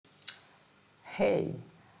Hey,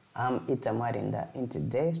 I'm Itamarinda. In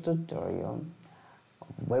today's tutorial,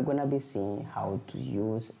 we're gonna be seeing how to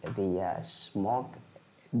use the smoke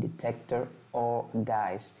detector or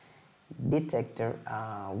gas detector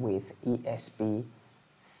with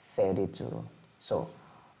ESP32. So,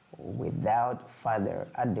 without further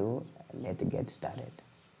ado, let's get started.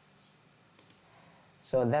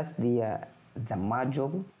 So that's the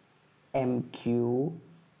module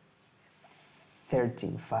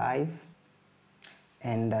MQ-135,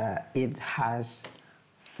 and it has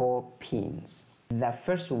 4 pins. The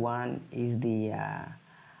first one is the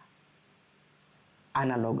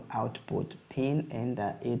analog output pin, and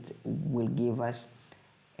it will give us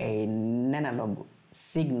an analog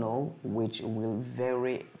signal which will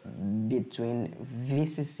vary between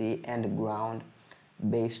VCC and ground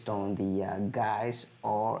based on the gas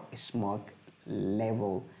or smoke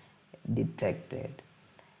level detected.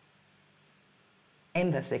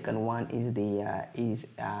 And the second one is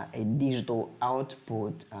a digital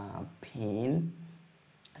output pin.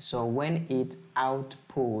 So when it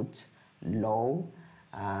outputs low,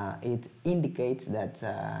 it indicates that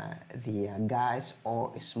the gas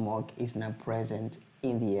or smoke is not present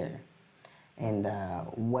in the air. And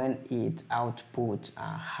when it outputs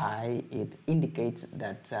high, it indicates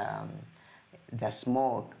that the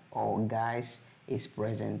smoke or gas is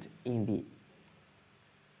present in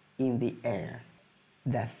the air.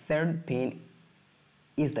 The third pin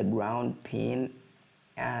is the ground pin,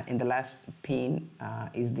 and the last pin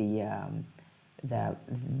is the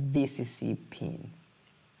VCC pin.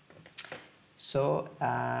 So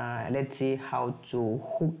let's see how to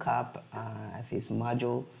hook up this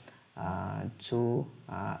module to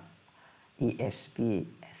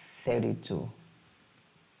ESP32.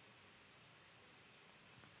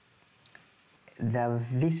 The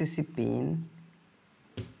VCC pin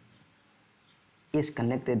is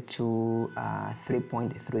connected to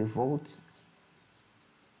 3.3 volts,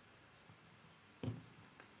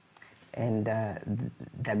 and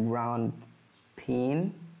the ground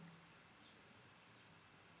pin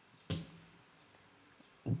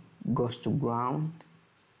goes to ground,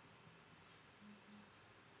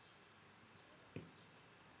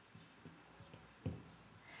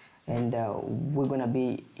 and we're gonna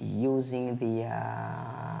be using the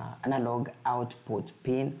analog output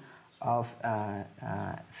pin of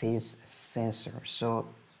this sensor. So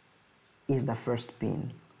is the first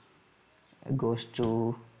pin. It goes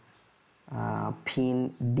to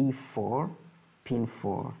pin D4, pin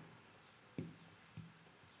 4.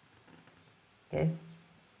 Okay.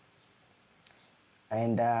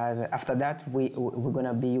 And after that, we're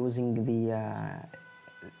gonna be using the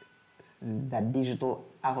digital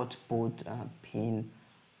output pin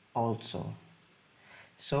also.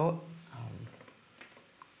 So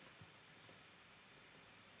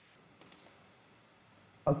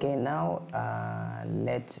okay, now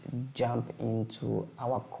let's jump into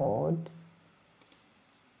our code.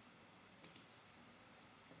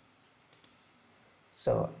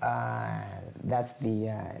 So that's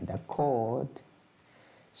the code.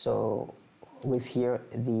 So with here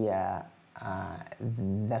the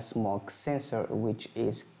smoke sensor, which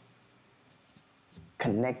is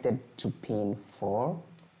connected to pin 4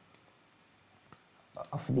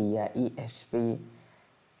 of the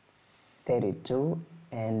ESP32,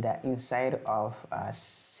 and inside of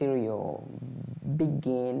serial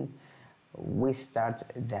begin, we start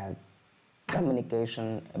the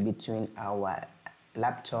communication between our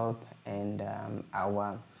laptop and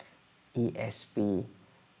our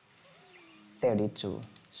ESP32.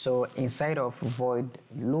 So inside of void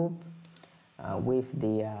loop with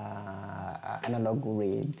the analog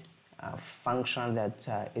read function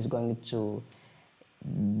that is going to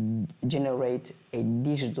generate a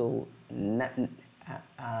digital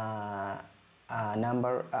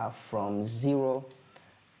number from 0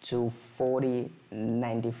 to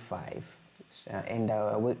 4095, and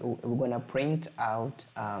we're gonna print out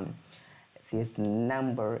this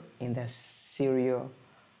number in the serial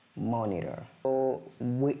monitor. So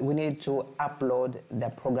we need to upload the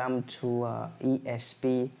program to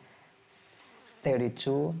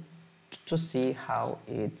ESP32 to see how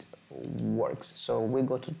it works. So we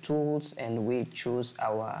go to tools and we choose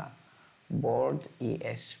our board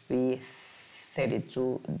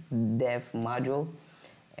ESP32 dev module,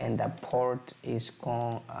 and the port is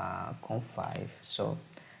COM5. So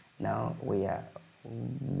now we are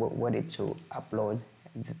ready to upload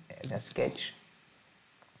the sketch.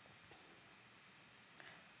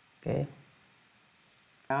 Okay.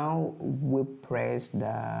 Now we press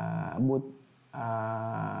the boot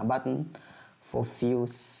button for few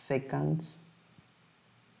seconds.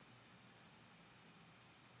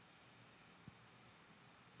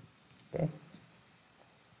 Okay.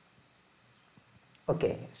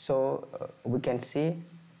 Okay, so we can see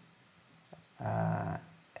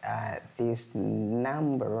this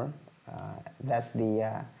number. That's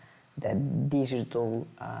the digital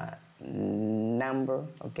number.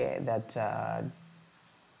 Okay, that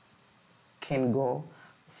can go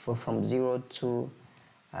from 0 to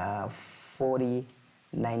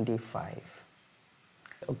 4095.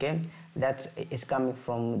 Okay, that is coming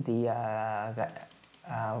from the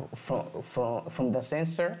from the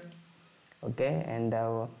sensor. Okay, and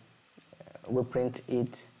we print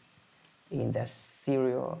it in the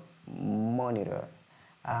serial monitor.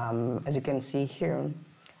 As you can see here,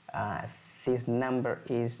 this number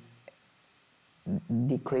is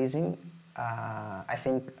decreasing. I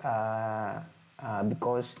think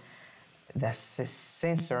because the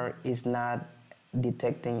sensor is not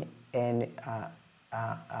detecting any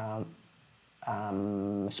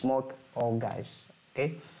smoke or gas.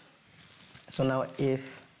 Okay, so now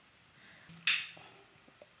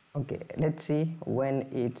okay, let's see when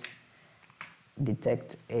it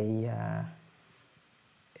detects a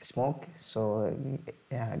smoke. So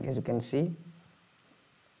as you can see,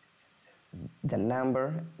 the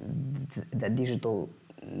number, the digital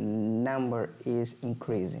number is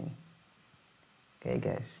increasing. Okay,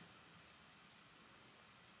 guys.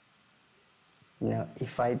 Now,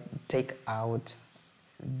 if I take out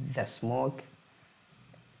the smoke,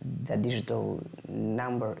 the digital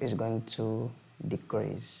number is going to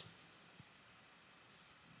decrease.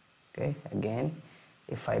 Okay, again,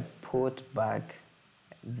 if I put back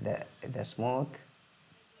the smoke,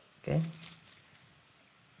 okay,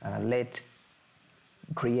 let's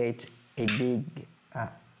create a big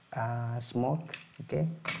smoke. Okay,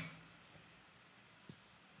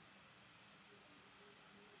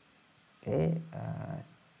 okay,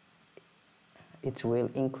 it will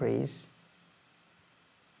increase.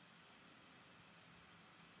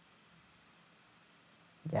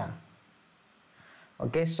 Yeah.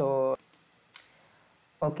 Okay, so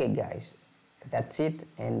okay guys, that's it,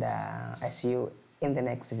 and I see you in the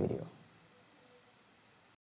next video.